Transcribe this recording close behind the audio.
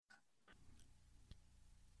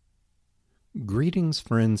Greetings,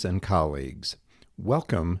 friends and colleagues.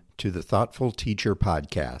 Welcome to the Thoughtful Teacher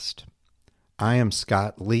Podcast. I am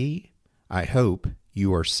Scott Lee. I hope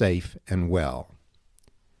you are safe and well.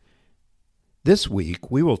 This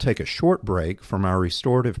week, we will take a short break from our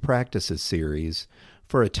Restorative Practices series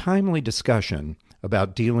for a timely discussion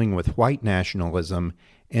about dealing with white nationalism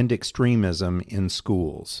and extremism in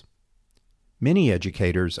schools. Many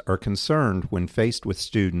educators are concerned when faced with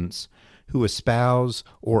students who espouse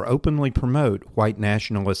or openly promote white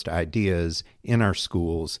nationalist ideas in our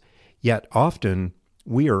schools, yet often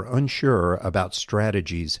we are unsure about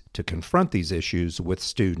strategies to confront these issues with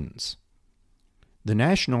students. The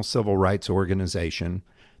National Civil Rights Organization,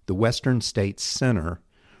 the Western States Center,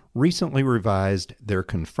 recently revised their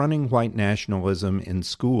Confronting White Nationalism in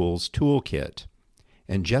Schools Toolkit,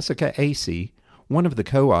 and Jessica Acee, one of the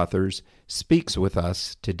co-authors, speaks with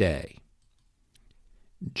us today.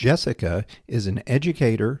 Jessica is an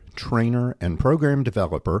educator, trainer, and program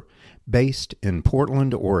developer based in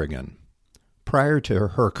Portland, Oregon. Prior to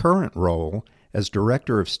her current role as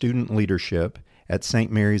Director of Student Leadership at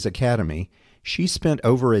St. Mary's Academy, she spent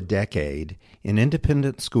over a decade in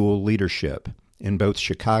independent school leadership in both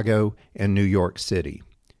Chicago and New York City.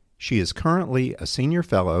 She is currently a senior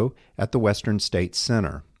fellow at the Western States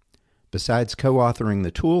Center. Besides co-authoring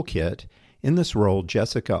the toolkit, in this role,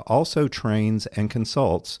 Jessica also trains and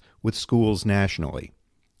consults with schools nationally.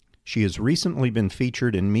 She has recently been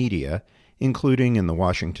featured in media, including in the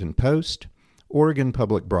Washington Post, Oregon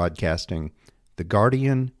Public Broadcasting, The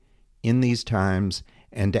Guardian, In These Times,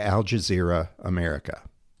 and Al Jazeera America.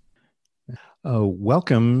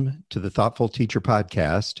 Welcome to the Thoughtful Teacher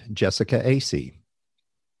Podcast, Jessica Acee.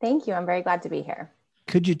 Thank you. I'm very glad to be here.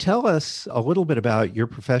 Could you tell us a little bit about your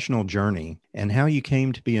professional journey and how you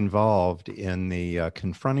came to be involved in the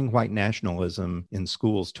Confronting White Nationalism in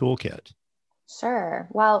Schools Toolkit? Sure.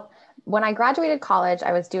 Well, when I graduated college,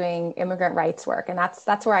 I was doing immigrant rights work, and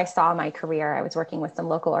that's where I saw my career. I was working with some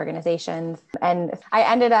local organizations, and I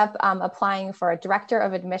ended up applying for a director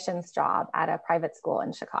of admissions job at a private school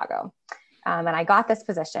in Chicago. And I got this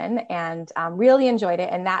position and really enjoyed it.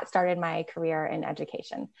 And that started my career in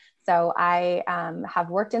education. So I have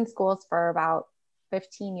worked in schools for about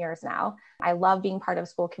 15 years now. I love being part of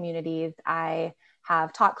school communities. I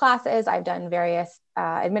have taught classes. I've done various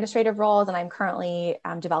administrative roles, and I'm currently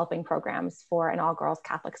developing programs for an all-girls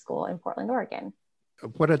Catholic school in Portland, Oregon.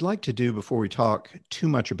 What I'd like to do before we talk too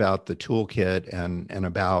much about the toolkit and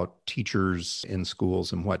about teachers in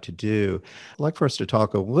schools and what to do, I'd like for us to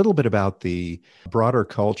talk a little bit about the broader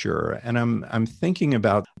culture. And I'm thinking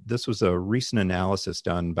about, this was a recent analysis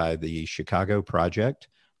done by the Chicago Project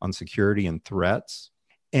on Security and Threats.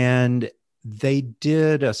 And they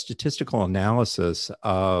did a statistical analysis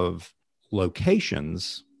of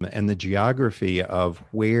locations and the geography of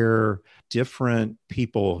where different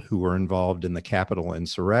people who were involved in the Capitol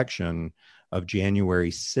insurrection of January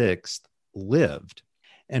 6th lived.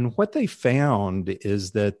 And what they found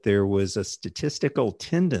is that there was a statistical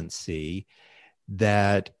tendency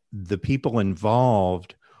that the people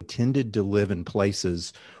involved tended to live in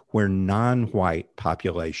places where non-white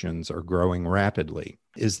populations are growing rapidly.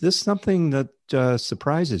 Is this something that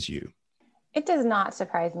surprises you? It does not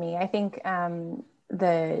surprise me. I think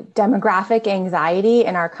the demographic anxiety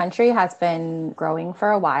in our country has been growing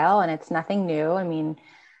for a while, and it's nothing new. I mean,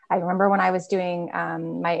 I remember when I was doing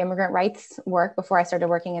my immigrant rights work before I started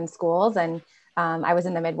working in schools, and I was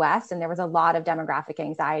in the Midwest, and there was a lot of demographic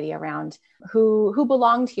anxiety around who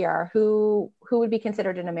belonged here, who would be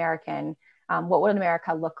considered an American, what would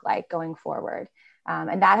America look like going forward.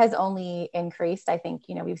 And that has only increased. I think,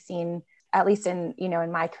 we've seen, at least in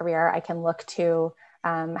my career, I can look to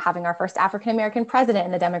having our first African-American president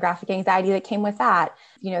and the demographic anxiety that came with that.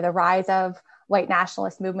 The rise of white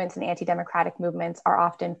nationalist movements and anti-democratic movements are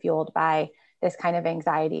often fueled by this kind of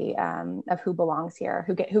anxiety of who belongs here,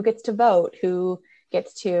 who gets to vote, who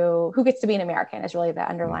gets to be an American is really the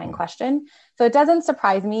underlying question. So it doesn't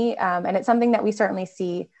surprise me. And it's something that we certainly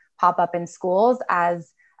see pop up in schools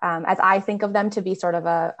as I think of them to be sort of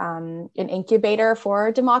an incubator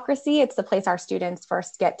for democracy. It's the place our students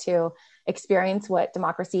first get to experience what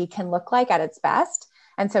democracy can look like at its best.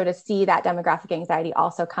 And so to see that demographic anxiety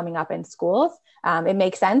also coming up in schools, it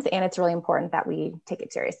makes sense. And it's really important that we take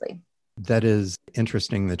it seriously. That is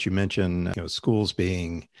interesting that you mention schools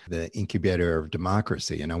being the incubator of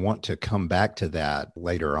democracy. And I want to come back to that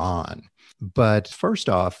later on. But first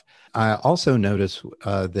off, I also noticed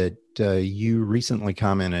that you recently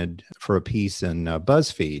commented for a piece in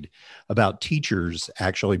BuzzFeed about teachers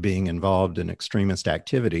actually being involved in extremist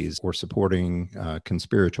activities or supporting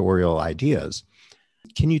conspiratorial ideas.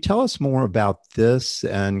 Can you tell us more about this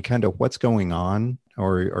and kind of what's going on,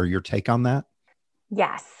 or your take on that?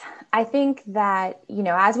 Yes. I think that,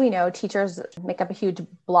 as we know, teachers make up a huge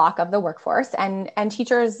block of the workforce, and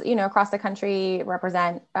teachers, across the country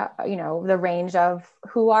represent, the range of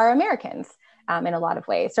who are Americans in a lot of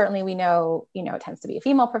ways. Certainly we know, it tends to be a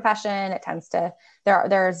female profession. It tends to,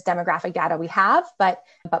 there's demographic data we have, but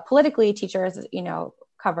politically teachers,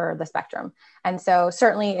 cover the spectrum. And so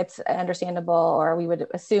certainly it's understandable, or we would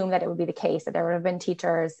assume that it would be the case that there would have been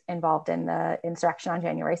teachers involved in the insurrection on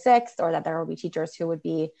January 6th, or that there will be teachers who would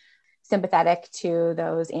be sympathetic to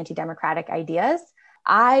those anti-democratic ideas.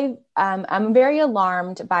 I'm very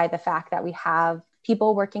alarmed by the fact that we have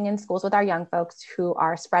people working in schools with our young folks who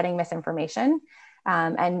are spreading misinformation.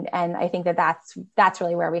 And I think that that's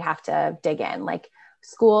really where we have to dig in. Like,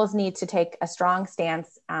 schools need to take a strong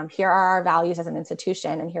stance. Here are our values as an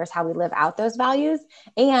institution, and here's how we live out those values.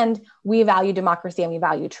 And we value democracy and we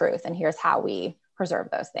value truth, and here's how we preserve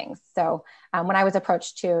those things. So when I was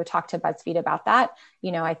approached to talk to BuzzFeed about that,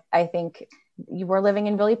 I think we're living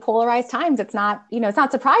in really polarized times. It's not, it's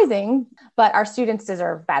not surprising, but our students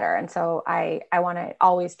deserve better. And so I want to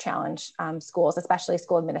always challenge schools, especially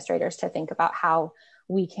school administrators, to think about how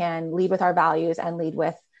we can lead with our values and lead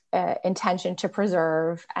with intention to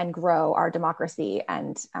preserve and grow our democracy.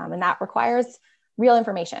 And that requires real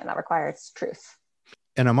information. That requires truth.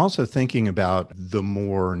 And I'm also thinking about the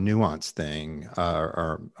more nuanced thing,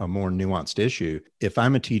 or a more nuanced issue. If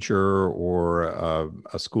I'm a teacher or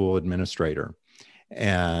a school administrator,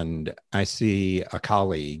 and I see a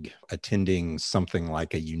colleague attending something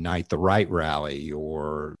like a Unite the Right rally,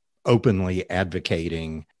 or openly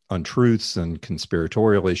advocating untruths and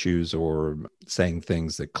conspiratorial issues, or saying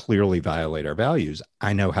things that clearly violate our values,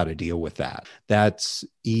 I know how to deal with that. That's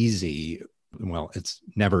easy. Well, it's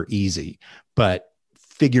never easy, but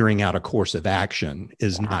figuring out a course of action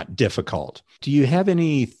is not difficult. Do you have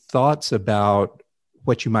any thoughts about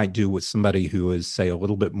what you might do with somebody who is, say, a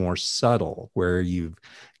little bit more subtle, where you've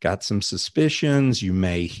got some suspicions, you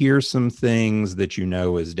may hear some things that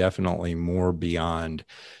is definitely more beyond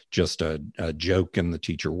just a joke in the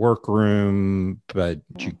teacher workroom, but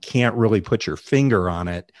you can't really put your finger on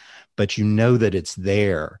it, but that it's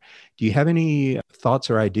there? Do you have any thoughts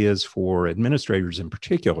or ideas for administrators in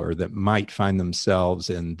particular that might find themselves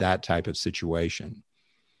in that type of situation?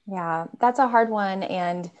 Yeah, that's a hard one.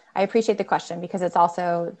 And I appreciate the question, because it's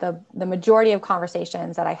also the majority of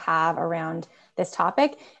conversations that I have around this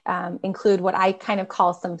topic include what I kind of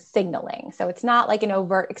call some signaling. So it's not like an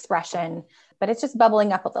overt expression, but it's just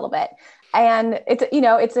bubbling up a little bit. And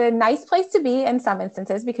it's a nice place to be in some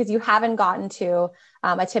instances, because you haven't gotten to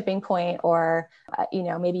a tipping point, or,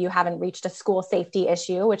 maybe you haven't reached a school safety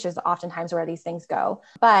issue, which is oftentimes where these things go,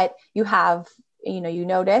 but you have, you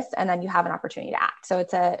notice, and then you have an opportunity to act. So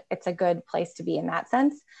it's a good place to be in that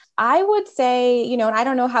sense. I would say, and I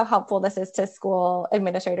don't know how helpful this is to school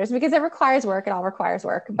administrators, because it requires work. It all requires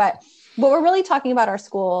work. But we're really talking about our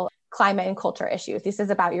school climate and culture issues. This is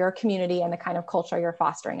about your community and the kind of culture you're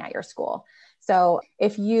fostering at your school. So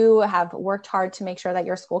if you have worked hard to make sure that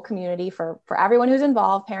your school community, for everyone who's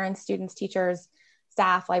involved, parents, students, teachers,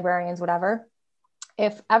 staff, librarians, whatever,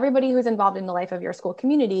 if everybody who's involved in the life of your school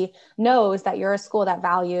community knows that you're a school that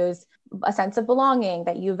values a sense of belonging,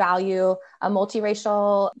 that you value a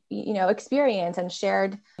multiracial, experience and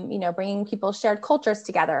shared, bringing people's shared cultures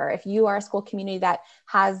together. If you are a school community that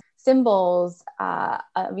has symbols,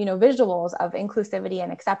 visuals of inclusivity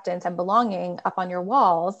and acceptance and belonging up on your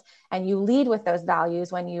walls, and you lead with those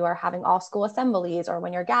values when you are having all school assemblies, or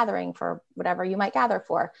when you're gathering for whatever you might gather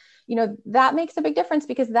for, that makes a big difference,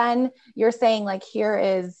 because then you're saying, like, here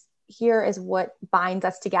is what binds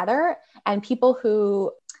us together. And people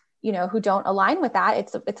who don't align with that,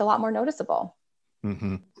 it's a lot more noticeable.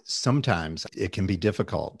 Mm-hmm. Sometimes it can be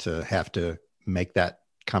difficult to have to make that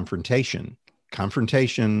confrontation.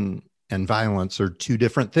 Confrontation and violence are two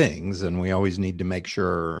different things, and we always need to make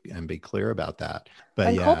sure and be clear about that.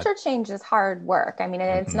 But culture change is hard work. I mean,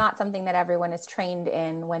 it's not something that everyone is trained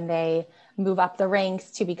in when they move up the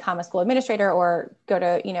ranks to become a school administrator, or go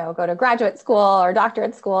to graduate school or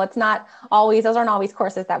doctorate school. It's not always, those aren't always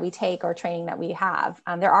courses that we take or training that we have.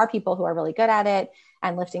 There are people who are really good at it,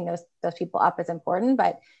 and lifting those people up is important,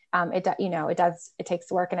 but it takes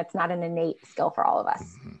work, and it's not an innate skill for all of us.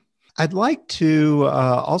 Mm-hmm. I'd like to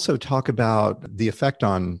also talk about the effect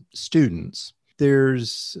on students.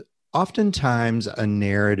 There's oftentimes a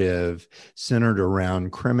narrative centered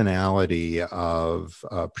around criminality of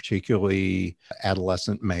particularly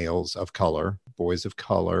adolescent males of color, boys of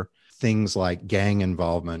color, things like gang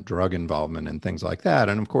involvement, drug involvement, and things like that.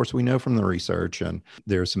 And of course, we know from the research, and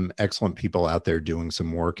there's some excellent people out there doing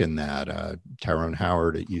some work in that. Tyrone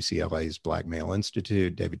Howard at UCLA's Black Male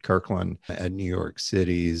Institute, David Kirkland at New York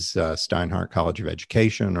City's Steinhardt College of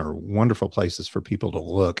Education are wonderful places for people to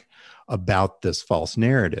look about this false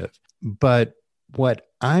narrative. But what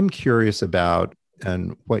I'm curious about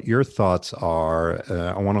and what your thoughts are,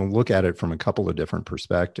 I want to look at it from a couple of different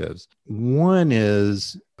perspectives. One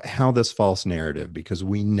is how this false narrative, because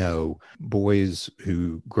we know boys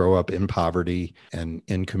who grow up in poverty and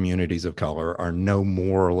in communities of color are no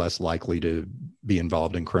more or less likely to be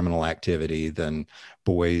involved in criminal activity than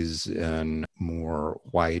boys in more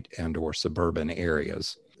white and or suburban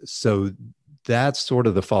areas. So that's sort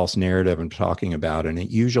of the false narrative I'm talking about. And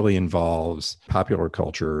it usually involves popular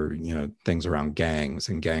culture, things around gangs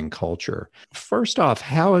and gang culture. First off,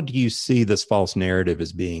 how do you see this false narrative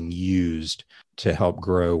as being used to help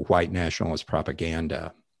grow white nationalist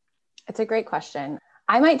propaganda? It's a great question.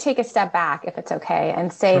 I might take a step back, if it's okay,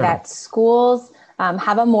 and say that schools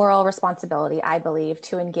have a moral responsibility, I believe,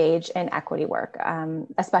 to engage in equity work,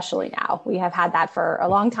 especially now. We have had that for a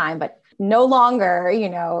long time, but no longer,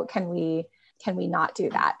 can we not do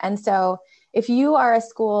that? And so if you are a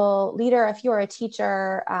school leader, if you are a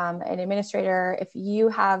teacher, an administrator, if you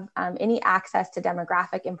have any access to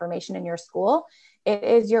demographic information in your school, it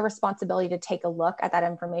is your responsibility to take a look at that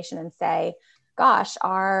information and say, gosh,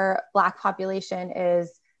 our Black population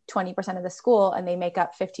is 20% of the school and they make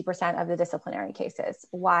up 50% of the disciplinary cases.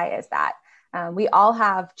 Why is that? We all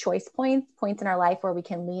have choice points in our life where we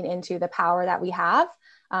can lean into the power that we have.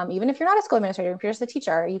 Even if you're not a school administrator, if you're just a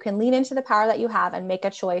teacher, you can lean into the power that you have and make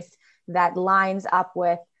a choice that lines up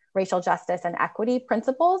with racial justice and equity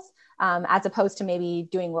principles, as opposed to maybe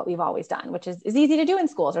doing what we've always done, which is easy to do in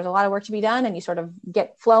schools. There's a lot of work to be done and you sort of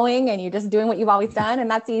get flowing and you're just doing what you've always done. And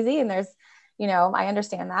that's easy. And there's, I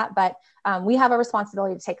understand that, but we have a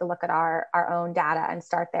responsibility to take a look at our own data and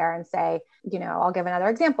start there and say, I'll give another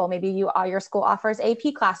example. Maybe your school offers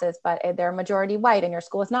AP classes, but they're majority white and your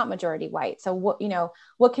school is not majority white. So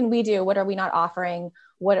what can we do? What are we not offering?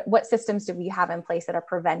 What systems do we have in place that are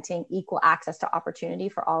preventing equal access to opportunity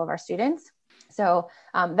for all of our students? So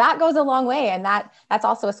that goes a long way. And that's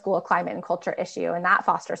also a school climate and culture issue, and that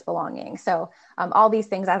fosters belonging. So all these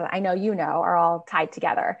things, as I know are all tied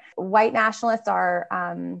together. White nationalist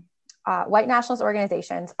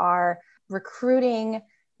organizations are recruiting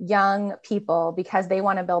young people because they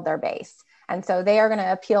want to build their base. And so they are going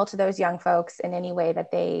to appeal to those young folks in any way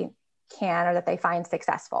that they can or that they find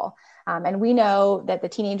successful. And we know that the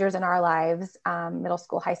teenagers in our lives, middle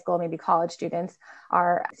school, high school, maybe college students,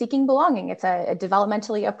 are seeking belonging. It's a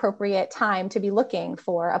developmentally appropriate time to be looking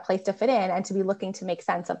for a place to fit in and to be looking to make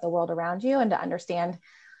sense of the world around you and to understand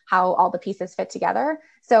how all the pieces fit together.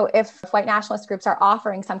 So if white nationalist groups are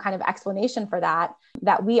offering some kind of explanation for that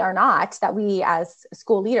we as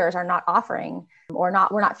school leaders are not offering, we're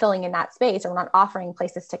not filling in that space, or we're not offering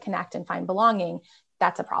places to connect and find belonging,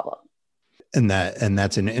 that's a problem. And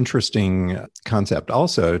that's an interesting concept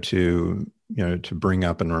also to bring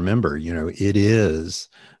up and remember. It is,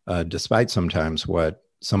 despite sometimes what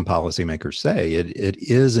some policymakers say, it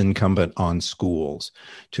is incumbent on schools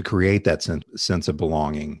to create that sense of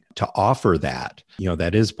belonging, to offer that.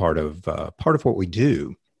 That is part of what we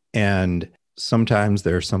do. And sometimes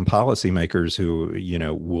there are some policymakers who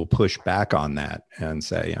will push back on that and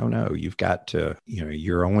say, "Oh no, you've got to.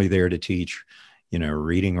 You're only there to teach."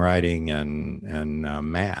 Reading, writing, and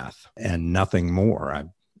math, and nothing more. I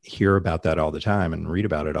hear about that all the time and read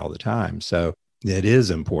about it all the time. So it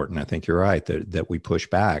is important. I think you're right that we push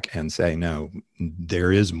back and say, no,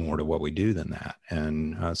 there is more to what we do than that.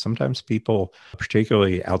 And sometimes people,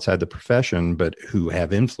 particularly outside the profession, but who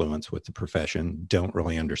have influence with the profession, don't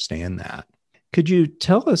really understand that. Could you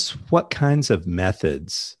tell us what kinds of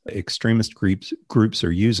methods extremist groups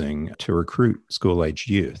are using to recruit school-aged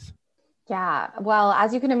youth? Yeah, well,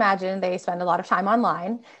 as you can imagine, they spend a lot of time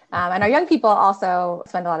online, and our young people also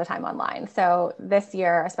spend a lot of time online. So this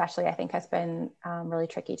year, especially, I think has been really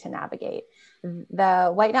tricky to navigate.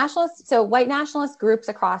 The white nationalist groups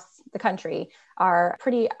across the country are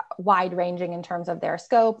pretty wide ranging in terms of their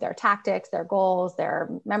scope, their tactics, their goals, their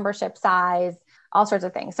membership size, all sorts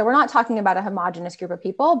of things. So we're not talking about a homogenous group of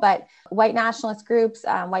people, but white nationalist groups,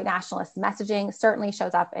 white nationalist messaging certainly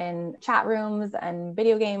shows up in chat rooms and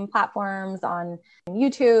video game platforms, on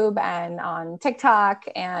YouTube and on TikTok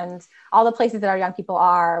and all the places that our young people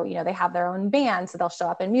are. They have their own bands, so they'll show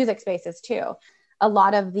up in music spaces too. A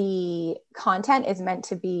lot of the content is meant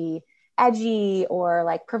to be edgy or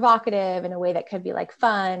like provocative in a way that could be like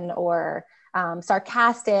fun or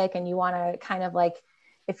sarcastic, and you want to kind of like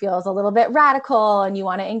it feels a little bit radical and you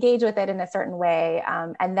want to engage with it in a certain way.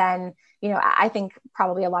 And then, I think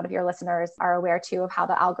probably a lot of your listeners are aware too of how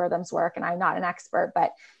the algorithms work. And I'm not an expert,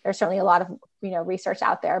 but there's certainly a lot of, research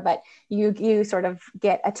out there, but you sort of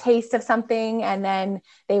get a taste of something and then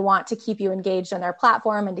they want to keep you engaged on their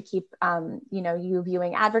platform and to keep, you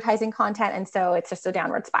viewing advertising content. And so it's just a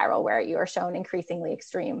downward spiral where you are shown increasingly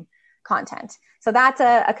extreme content. So that's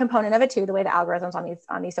a component of it too, the way the algorithms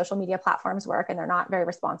on these social media platforms work, and they're not very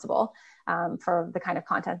responsible for the kind of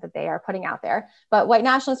content that they are putting out there. But white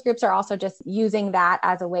nationalist groups are also just using that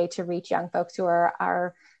as a way to reach young folks who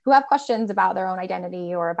who have questions about their own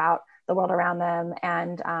identity or about the world around them,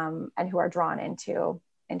 and who are drawn into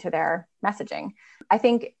their messaging. I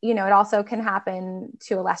think, it also can happen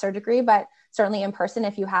to a lesser degree, but certainly in person,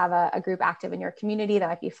 if you have a group active in your community that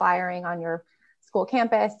might be flyering on your school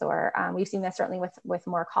campus, or we've seen this certainly with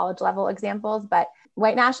more college level examples, but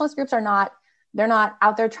white nationalist groups they're not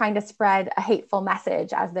out there trying to spread a hateful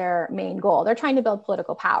message as their main goal. They're trying to build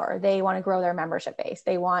political power. They want to grow their membership base.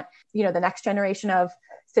 They want, the next generation of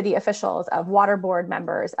city officials, of water board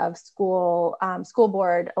members, of school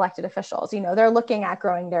board elected officials. They're looking at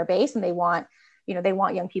growing their base, and they want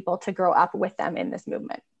young people to grow up with them in this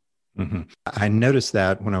movement. Mm-hmm. I noticed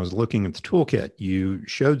that when I was looking at the toolkit, you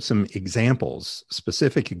showed some examples,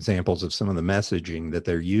 specific examples of some of the messaging that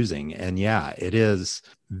they're using. And yeah, it is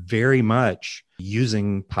very much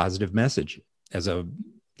using positive message. As a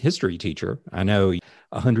history teacher, I know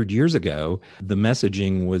 100 years ago, the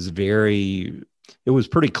messaging was it was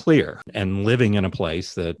pretty clear. And living in a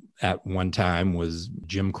place that at one time was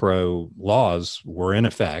Jim Crow laws were in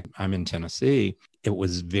effect. I'm in Tennessee. It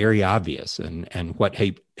was very obvious. And what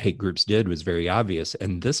hate groups did was very obvious.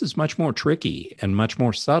 And this is much more tricky and much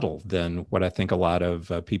more subtle than what I think a lot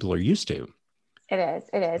of people are used to. It is.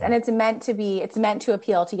 And it's meant to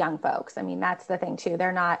appeal to young folks. I mean, that's the thing too.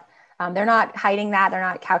 They're not hiding that. They're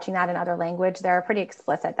not couching that in other language. They're pretty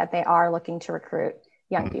explicit that they are looking to recruit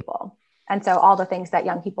young people. And so all the things that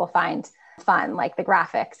young people find fun, like the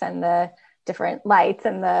graphics and the different lights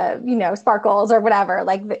and the, sparkles or whatever,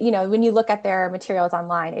 when you look at their materials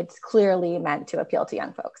online, it's clearly meant to appeal to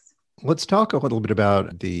young folks. Let's talk a little bit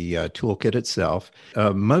about the toolkit itself.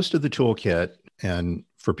 Most of the toolkit, and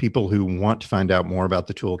for people who want to find out more about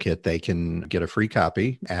the toolkit, they can get a free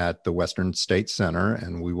copy at the Western States Center,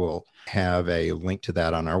 and we will have a link to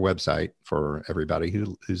that on our website for everybody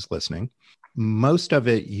who's listening. Most of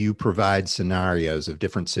it, you provide scenarios of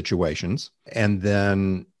different situations and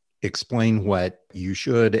then explain what you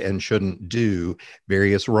should and shouldn't do,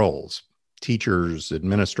 various roles, teachers,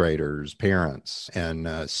 administrators, parents,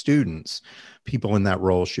 and students. People in that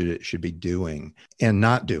role should be doing and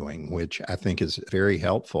not doing, which I think is very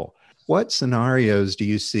helpful. What scenarios do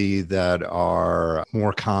you see that are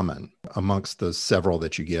more common amongst the several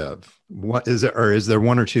that you give? What is it, or is there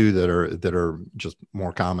one or two that are just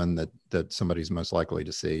more common that somebody's most likely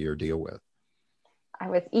to see or deal with? I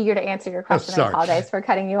was eager to answer your question. I apologize for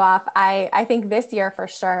cutting you off. I think this year for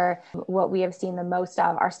sure, what we have seen the most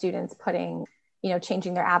of are students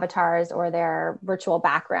changing their avatars or their virtual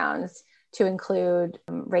backgrounds to include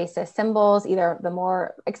racist symbols, either the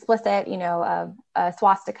more explicit, of a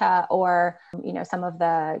swastika, or, some of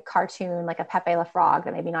the cartoon, like a Pepe the Frog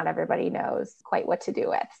that maybe not everybody knows quite what to do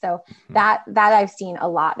with. So that I've seen a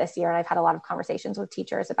lot this year. And I've had a lot of conversations with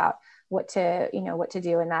teachers about what to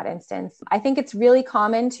do in that instance. I think it's really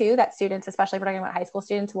common too that students, especially if we're talking about high school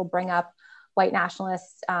students, will bring up white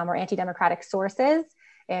nationalists or anti-democratic sources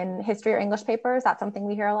in history or English papers. That's something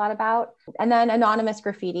we hear a lot about. And then anonymous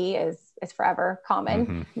graffiti is forever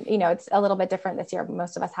common. Mm-hmm. It's a little bit different this year.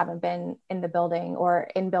 Most of us haven't been in the building or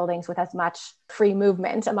in buildings with as much free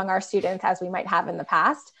movement among our students as we might have in the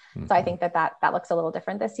past. Mm-hmm. So I think that looks a little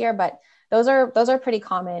different this year, but those are pretty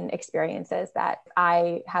common experiences that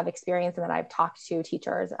I have experienced and that I've talked to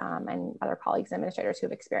teachers and other colleagues and administrators who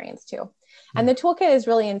have experienced too. Mm-hmm. And the toolkit is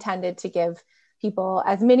really intended to give people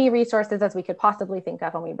as many resources as we could possibly think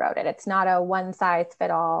of when we wrote it. It's not a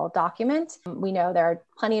one-size-fit-all document. We know there are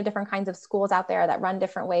plenty of different kinds of schools out there that run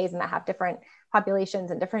different ways and that have different populations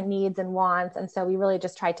and different needs and wants. And so we really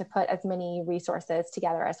just tried to put as many resources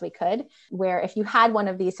together as we could, where if you had one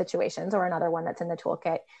of these situations or another one that's in the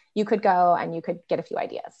toolkit, you could go and you could get a few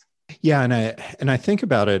ideas. Yeah, and I think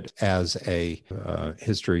about it as a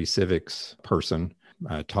history civics person.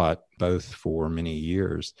 I taught both for many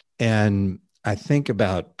years. And I think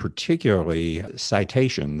about particularly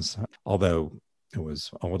citations, although it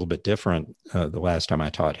was a little bit different the last time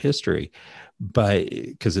I taught history, but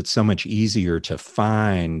because it's so much easier to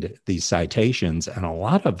find these citations, and a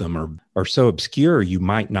lot of them are so obscure you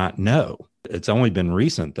might not know. It's only been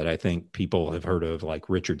recent that I think people have heard of like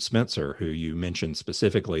Richard Spencer, who you mentioned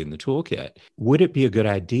specifically in the toolkit. Would it be a good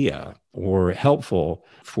idea or helpful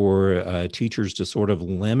for teachers to sort of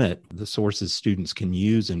limit the sources students can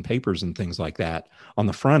use in papers and things like that on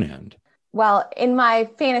the front end? Well, in my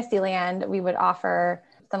fantasy land, we would offer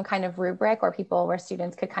some kind of rubric where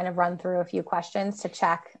students could kind of run through a few questions to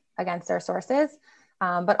check against their sources.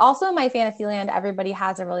 But also in my fantasy land, everybody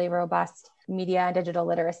has a really robust media and digital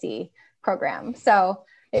literacy program. So,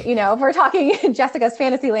 if we're talking Jessica's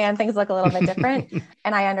fantasy land, things look a little bit different.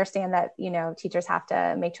 And I understand that, teachers have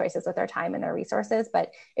to make choices with their time and their resources.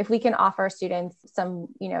 But if we can offer students some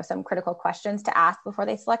critical questions to ask before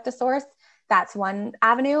they select a source, that's one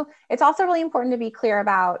avenue. It's also really important to be clear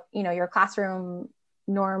about, your classroom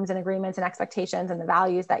norms and agreements and expectations and the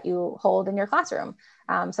values that you hold in your classroom.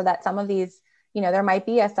 So that some of these, there might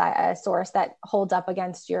be a source that holds up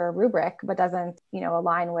against your rubric, but doesn't,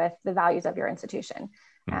 align with the values of your institution.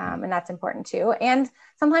 And that's important too. And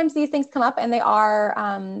sometimes these things come up and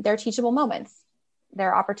they're teachable moments.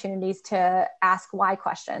 They're opportunities to ask why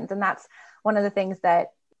questions. And that's one of the things that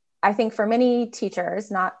I think for many teachers,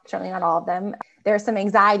 certainly not all of them, there's some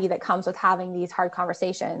anxiety that comes with having these hard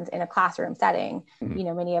conversations in a classroom setting.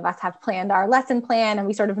 Many of us have planned our lesson plan and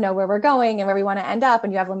we sort of know where we're going and where we want to end up,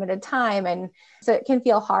 and you have limited time. And so it can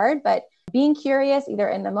feel hard, but being curious either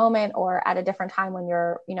in the moment or at a different time when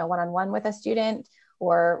you're, one-on-one with a student,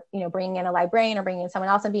 or, bringing in a librarian or bringing in someone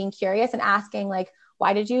else and being curious and asking, like,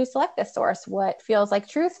 why did you select this source? What feels like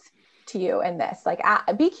truth to you in this? Like,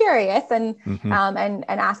 be curious and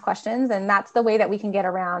ask questions. And that's the way that we can get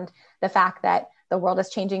around the fact that the world is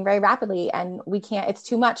changing very rapidly, and it's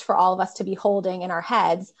too much for all of us to be holding in our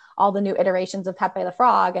heads all the new iterations of Pepe the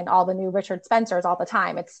Frog and all the new Richard Spencers all the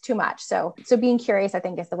time. It's too much. So being curious, I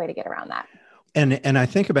think, is the way to get around that. And I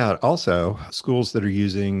think about also schools that are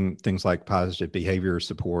using things like positive behavior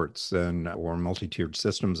supports or multi-tiered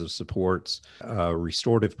systems of supports,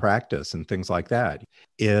 restorative practice and things like that.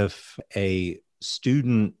 If a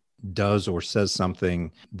student does or says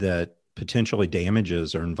something that potentially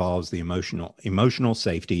damages or involves the emotional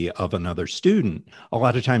safety of another student, a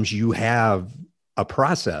lot of times you have a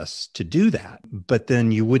process to do that, but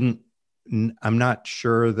then I'm not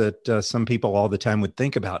sure that some people all the time would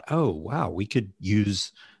think about, oh, wow, we could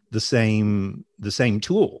use the same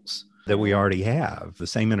tools that we already have, the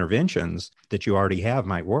same interventions that you already have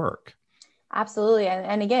might work. Absolutely.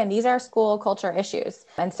 And again, these are school culture issues.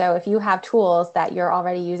 And so if you have tools that you're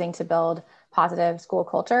already using to build positive school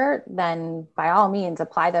culture, then by all means,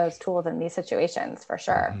 apply those tools in these situations for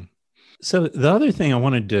sure. Mm-hmm. So the other thing I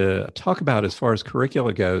wanted to talk about as far as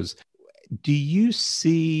curricula goes, do you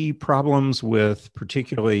see problems with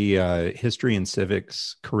particularly history and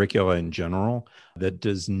civics curricula in general that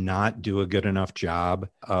does not do a good enough job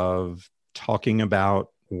of talking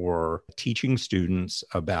about or teaching students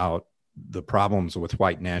about the problems with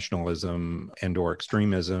white nationalism and or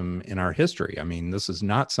extremism in our history? I mean, this is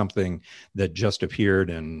not something that just appeared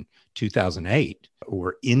in 2008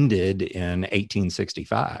 or ended in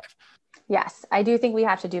 1865. Yes, I do think we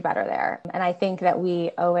have to do better there. And I think that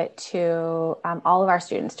we owe it to all of our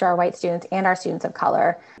students, to our white students and our students of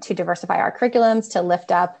color, to diversify our curriculums, to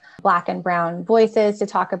lift up Black and brown voices, to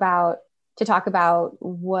talk about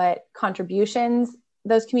what contributions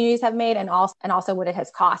those communities have made, and also what it has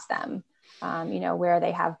cost them, where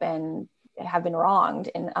they have been wronged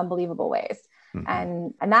in unbelievable ways.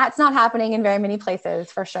 Mm-hmm. And that's not happening in very many places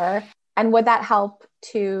for sure. And would that help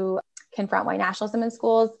to confront white nationalism in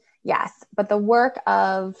schools? Yes, but the work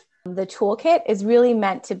of the toolkit is really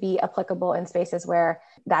meant to be applicable in spaces where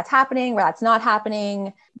that's happening, where that's not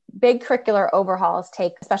happening. Big curricular overhauls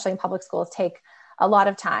especially in public schools, take a lot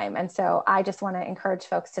of time. And so I just want to encourage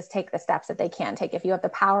folks to take the steps that they can take. If you have the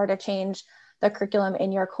power to change the curriculum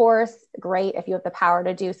in your course, great. If you have the power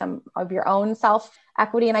to do some of your own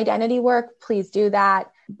self-equity and identity work, please do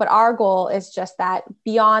that. But our goal is just that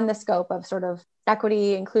beyond the scope of sort of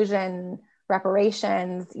equity, inclusion,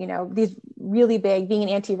 reparations, these really big, being an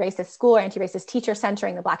anti-racist school or anti-racist teacher,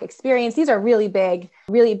 centering the Black experience. These are really big,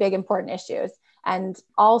 important issues. And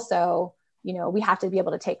also, we have to be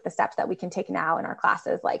able to take the steps that we can take now in our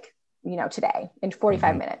classes, like, today in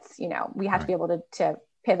 45 minutes, we have to be able to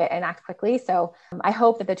pivot and act quickly. So I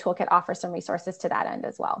hope that the toolkit offers some resources to that end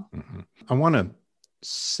as well. Mm-hmm. I want to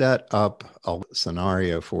set up a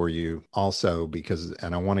scenario for you also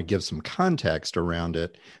and I want to give some context around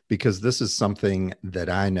it, because this is something that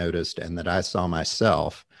I noticed and that I saw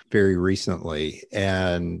myself very recently.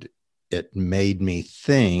 And it made me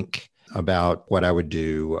think about what I would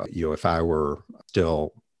do, if I were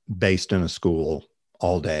still based in a school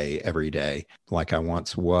all day, every day, like I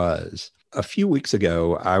once was. A few weeks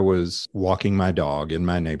ago, I was walking my dog in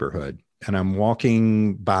my neighborhood, and I'm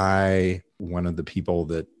walking by one of the people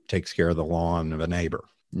that takes care of the lawn of a neighbor.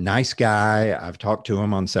 Nice guy. I've talked to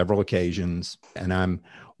him on several occasions, and I'm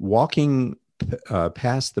walking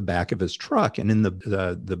past the back of his truck, and in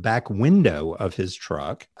the back window of his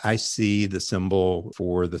truck, I see the symbol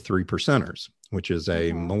for the Three Percenters, which is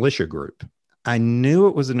a militia group. I knew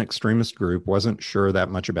it was an extremist group, wasn't sure that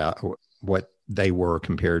much about what they were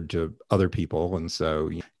compared to other people. And so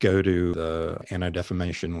you go to the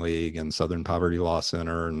Anti-Defamation League and Southern Poverty Law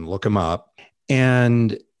Center and look them up.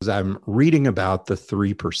 And as I'm reading about the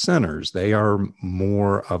Three Percenters, they are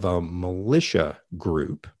more of a militia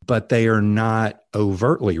group, but they are not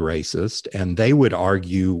overtly racist. And they would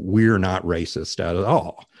argue we're not racist at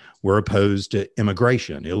all. We're opposed to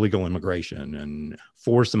immigration, illegal immigration, and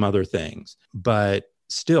for some other things. But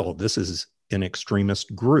still, this is an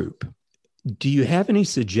extremist group. Do you have any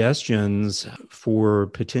suggestions for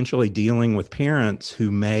potentially dealing with parents who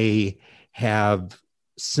may have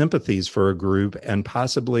sympathies for a group and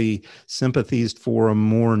possibly sympathies for a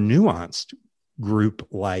more nuanced group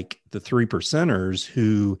like the Three Percenters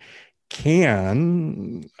who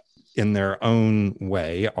can, in their own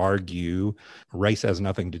way, argue race has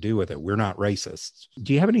nothing to do with it? We're not racists.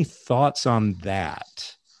 Do you have any thoughts on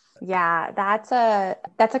that? Yeah, that's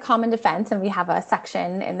a common defense. And we have a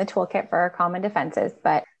section in the toolkit for common defenses,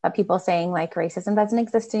 but people saying like racism doesn't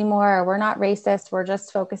exist anymore, or we're not racist, we're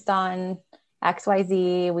just focused on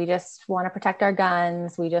XYZ, we just want to protect our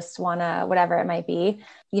guns, we just want to, whatever it might be.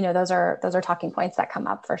 Those are talking points that come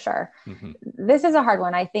up for sure. Mm-hmm. This is a hard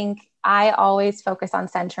one. I think I always focus on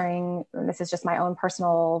centering, and this is just my own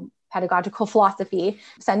personal pedagogical philosophy,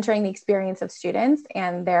 centering the experience of students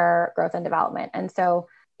and their growth and development. And so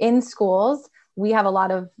in schools, we have a lot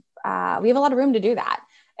of room to do that.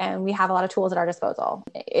 And we have a lot of tools at our disposal.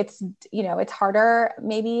 It's harder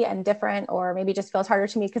maybe and different, or maybe just feels harder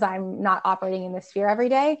to me because I'm not operating in this sphere every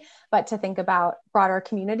day, but to think about broader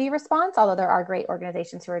community response, although there are great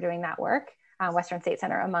organizations who are doing that work, Western State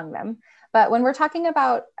Center among them. But when we're talking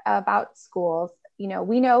about schools,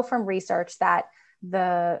 we know from research that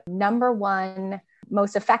the number one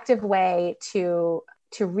most effective way to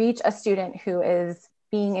reach a student who is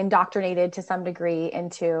being indoctrinated to some degree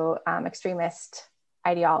into extremist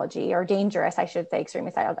ideology, or dangerous, I should say,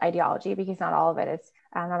 extremist ideology, because not all of it is,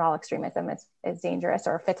 not all extremism is dangerous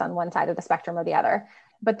or fits on one side of the spectrum or the other.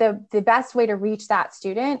 But the best way to reach that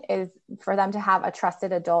student is for them to have a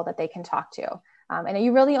trusted adult that they can talk to. And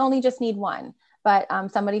you really only just need one, but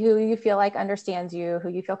somebody who you feel like understands you, who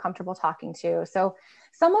you feel comfortable talking to. So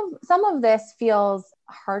some of this feels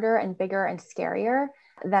harder and bigger and scarier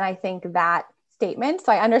than I think that statement.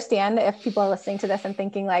 So I understand if people are listening to this and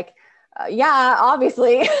thinking like, yeah,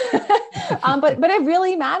 obviously, but it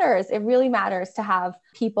really matters. It really matters to have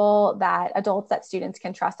adults that students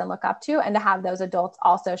can trust and look up to, and to have those adults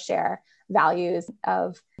also share values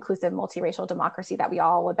of inclusive multiracial democracy that we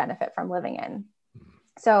all would benefit from living in.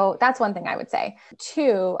 So that's one thing I would say.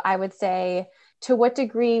 Two, I would say, to what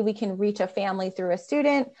degree we can reach a family through a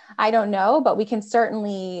student, I don't know, but we can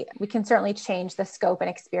certainly change the scope and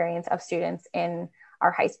experience of students in our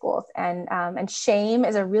high schools. And shame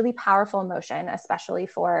is a really powerful emotion, especially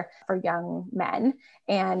for young men.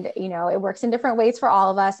 And, it works in different ways for all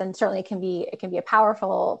of us. And certainly it can be a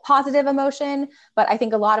powerful, positive emotion. But I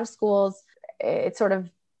think a lot of schools, it's sort of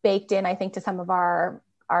baked in, I think, to some of our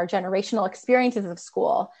generational experiences of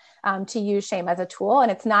school, to use shame as a tool.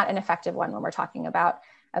 And it's not an effective one when we're talking about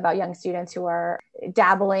young students who are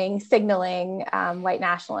signaling white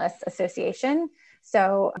nationalist association.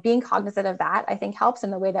 So being cognizant of that, I think, helps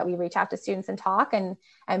in the way that we reach out to students and talk and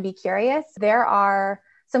be curious. There are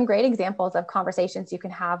some great examples of conversations you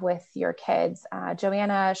can have with your kids.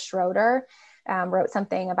 Joanna Schroeder wrote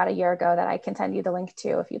something about a year ago that I can send you the link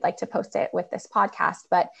to if you'd like to post it with this podcast.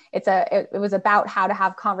 But it was about how to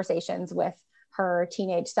have conversations with her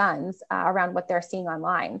teenage sons around what they're seeing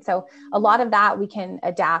online. So a lot of that we can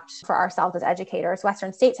adapt for ourselves as educators.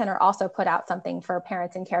 Western State Center also put out something for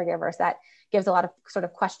parents and caregivers that gives a lot of sort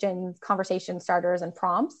of questions, conversation starters, and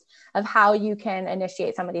prompts of how you can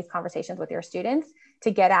initiate some of these conversations with your students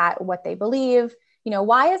to get at what they believe.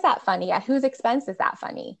 Why is that funny? At whose expense is that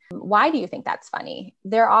funny? Why do you think that's funny?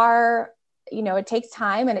 There are, it takes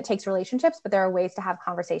time and it takes relationships, but there are ways to have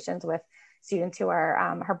conversations with students who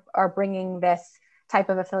are bringing this type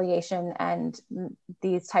of affiliation and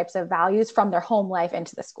these types of values from their home life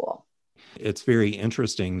into the school. It's very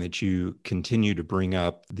interesting that you continue to bring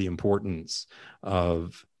up the importance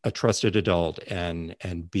of a trusted adult and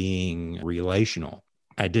being relational.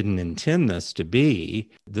 I didn't intend this to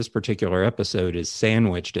be. This particular episode is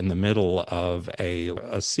sandwiched in the middle of a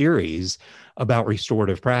series about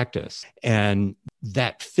restorative practice. And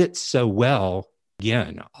that fits so well.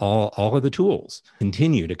 Again, all of the tools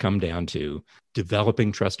continue to come down to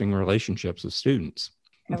developing trusting relationships with students.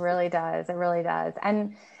 It really does. It really does.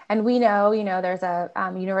 And we know, there's a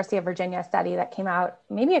University of Virginia study that came out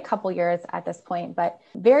maybe a couple years at this point, but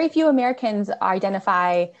very few Americans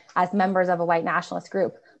identify as members of a white nationalist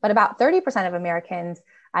group. But about 30% of Americans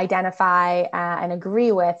identify and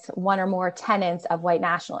agree with one or more tenets of white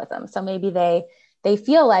nationalism. So maybe they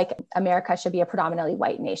feel like America should be a predominantly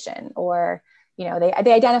white nation, or they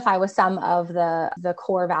identify with some of the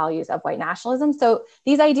core values of white nationalism. So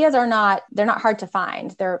these ideas they're not hard to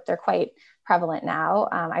find. They're quite prevalent now.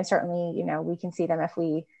 I certainly, we can see them if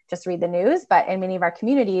we just read the news, but in many of our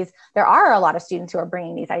communities, there are a lot of students who are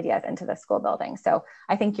bringing these ideas into the school building. So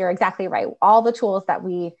I think you're exactly right. All the tools that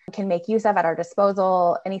we can make use of at our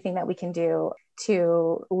disposal, anything that we can do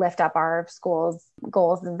to lift up our schools'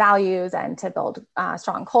 goals and values and to build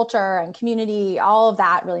strong culture and community, all of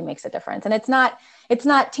that really makes a difference. And it's not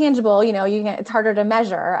tangible, it's harder to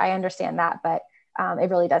measure. I understand that, but it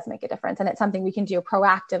really does make a difference. And it's something we can do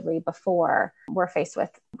proactively before we're faced with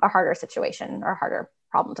a harder situation or a harder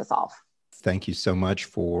problem to solve. Thank you so much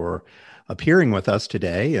for appearing with us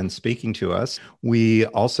today and speaking to us. We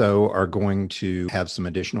also are going to have some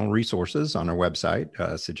additional resources on our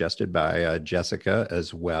website suggested by Jessica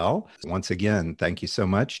as well. Once again, thank you so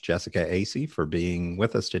much, Jessica Acee, for being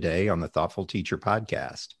with us today on the Thoughtful Teacher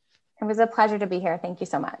Podcast. It was a pleasure to be here. Thank you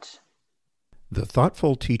so much. The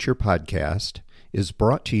Thoughtful Teacher Podcast is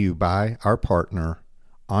brought to you by our partner,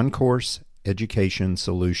 On-Course Education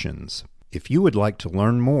Solutions. If you would like to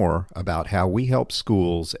learn more about how we help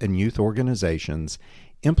schools and youth organizations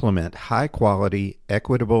implement high-quality,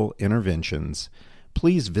 equitable interventions,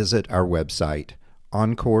 please visit our website,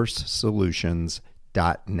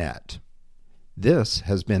 OnCourseSolutions.net. This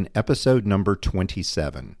has been episode number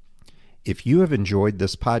 27. If you have enjoyed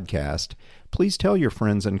this podcast, please tell your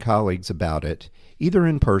friends and colleagues about it, either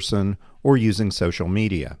in person or using social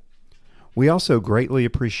media. We also greatly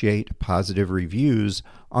appreciate positive reviews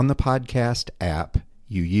on the podcast app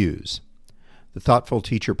you use. The Thoughtful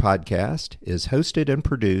Teacher Podcast is hosted and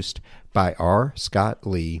produced by R. Scott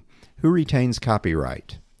Lee, who retains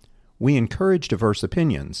copyright. We encourage diverse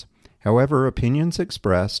opinions. However, opinions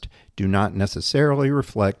expressed do not necessarily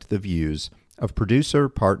reflect the views of producer,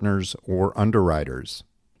 partners, or underwriters.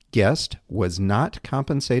 Guest was not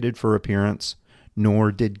compensated for appearance,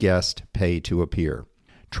 nor did guest pay to appear.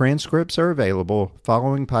 Transcripts are available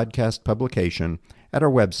following podcast publication at our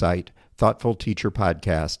website,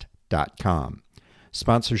 thoughtfulteacherpodcast.com.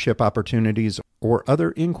 Sponsorship opportunities or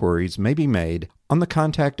other inquiries may be made on the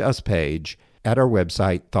Contact Us page at our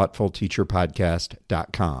website,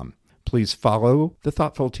 thoughtfulteacherpodcast.com. Please follow the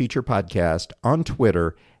Thoughtful Teacher Podcast on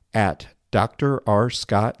Twitter at Dr. R.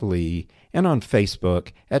 Scott Lee and on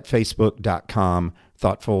Facebook at facebook.com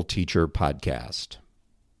Thoughtful Teacher Podcast.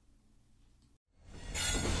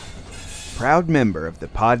 Proud member of the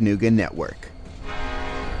Podnuga Network.